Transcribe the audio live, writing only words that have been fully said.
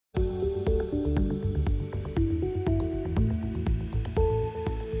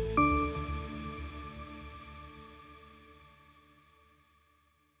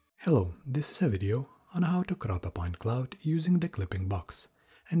Hello, this is a video on how to crop a point cloud using the clipping box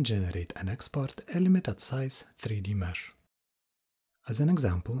and generate and export a limited size 3D mesh. As an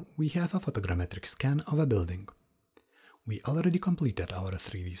example, we have a photogrammetric scan of a building. We already completed our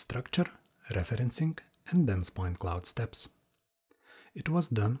 3D structure, referencing, and dense point cloud steps. It was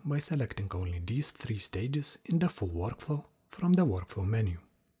done by selecting only these 3 stages in the full workflow from the workflow menu.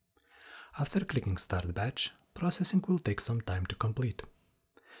 After clicking Start Batch, processing will take some time to complete,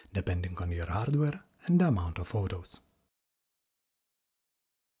 depending on your hardware and the amount of photos.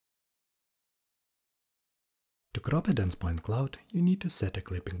 To crop a dense point cloud, you need to set a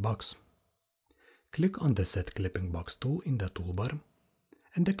clipping box. Click on the Set Clipping Box tool in the toolbar,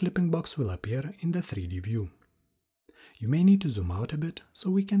 and the clipping box will appear in the 3D view. You may need to zoom out a bit so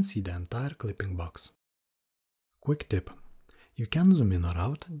we can see the entire clipping box. Quick tip: you can zoom in or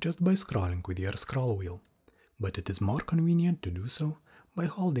out just by scrolling with your scroll wheel, but it is more convenient to do so by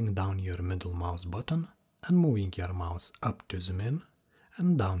holding down your middle mouse button and moving your mouse up to zoom in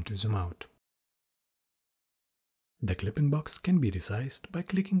and down to zoom out. The clipping box can be resized by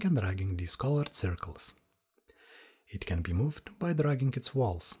clicking and dragging these colored circles. It can be moved by dragging its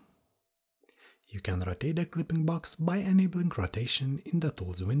walls. You can rotate the clipping box by enabling rotation in the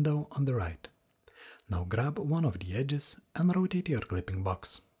Tools window on the right. Now grab one of the edges and rotate your clipping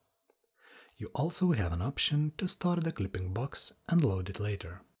box. You also have an option to store the clipping box and load it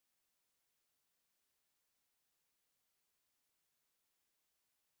later.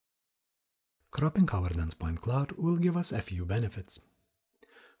 Cropping our dense point cloud will give us a few benefits.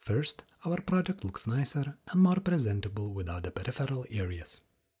 First, our project looks nicer and more presentable without the peripheral areas.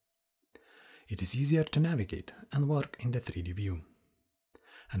 It is easier to navigate and work in the 3D view.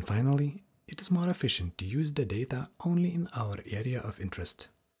 And finally, it is more efficient to use the data only in our area of interest.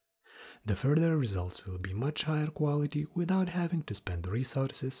 The further results will be much higher quality without having to spend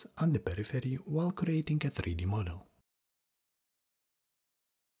resources on the periphery while creating a 3D model.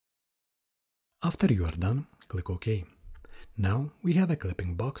 After you are done, click OK. Now we have a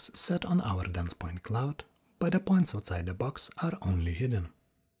clipping box set on our dense point cloud, but the points outside the box are only hidden.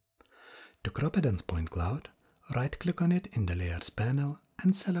 To crop a dense point cloud, right-click on it in the Layers panel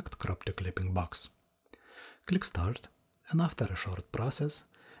and select Crop to Clipping Box. Click Start, and after a short process,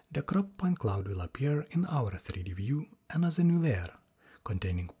 the crop point cloud will appear in our 3D view and as a new layer,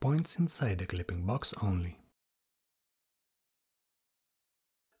 containing points inside the clipping box only.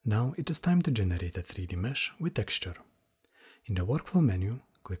 Now it is time to generate a 3D mesh with texture. In the Workflow menu,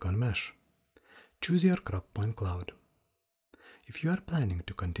 click on Mesh. Choose your crop point cloud. If you are planning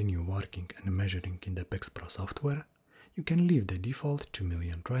to continue working and measuring in the Pixpro software, you can leave the default 2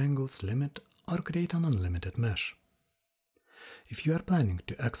 million triangles limit or create an unlimited mesh. If you are planning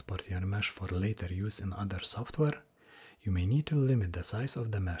to export your mesh for later use in other software, you may need to limit the size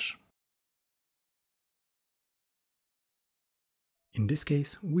of the mesh. In this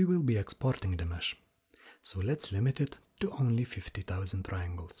case, we will be exporting the mesh, so let's limit it to only 50,000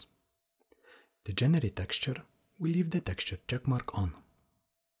 triangles. To generate texture, we leave the texture checkmark on.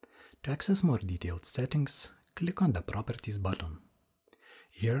 To access more detailed settings, click on the Properties button.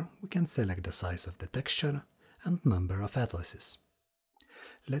 Here we can select the size of the texture and number of atlases.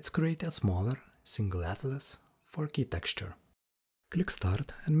 Let's create a smaller, single atlas for key texture. Click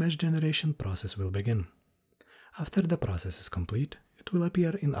Start and mesh generation process will begin. After the process is complete, it will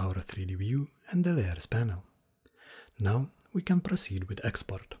appear in our 3D view and the Layers panel. Now we can proceed with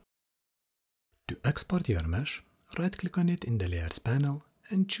export. To export your mesh, right-click on it in the Layers panel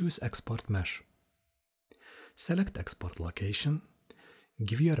and choose Export Mesh. Select Export Location,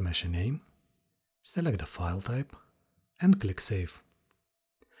 give your mesh a name, select the file type, and click Save.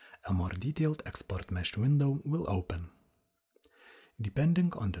 A more detailed export mesh window will open.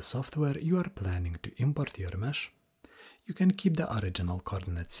 Depending on the software you are planning to import your mesh, you can keep the original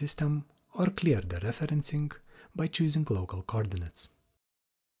coordinate system or clear the referencing by choosing local coordinates.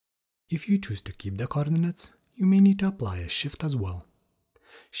 If you choose to keep the coordinates, you may need to apply a shift as well.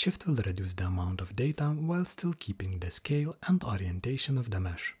 Shift will reduce the amount of data while still keeping the scale and orientation of the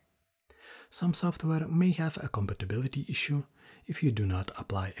mesh. Some software may have a compatibility issue if you do not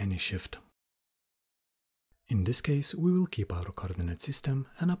apply any shift. In this case, we will keep our coordinate system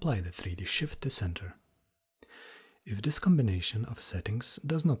and apply the 3D shift to center. If this combination of settings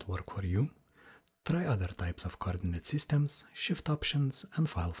does not work for you, try other types of coordinate systems, shift options, and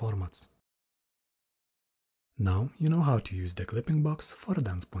file formats. Now you know how to use the clipping box for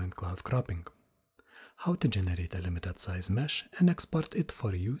dense point cloud cropping, how to generate a limited size mesh and export it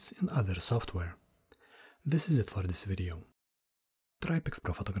for use in other software. This is it for this video. Try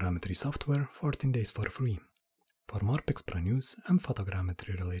Pixpro photogrammetry software 14 days for free. For more Pixpro news and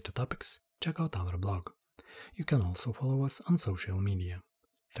photogrammetry related topics, check out our blog. You can also follow us on social media.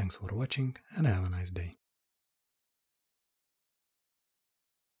 Thanks for watching and have a nice day.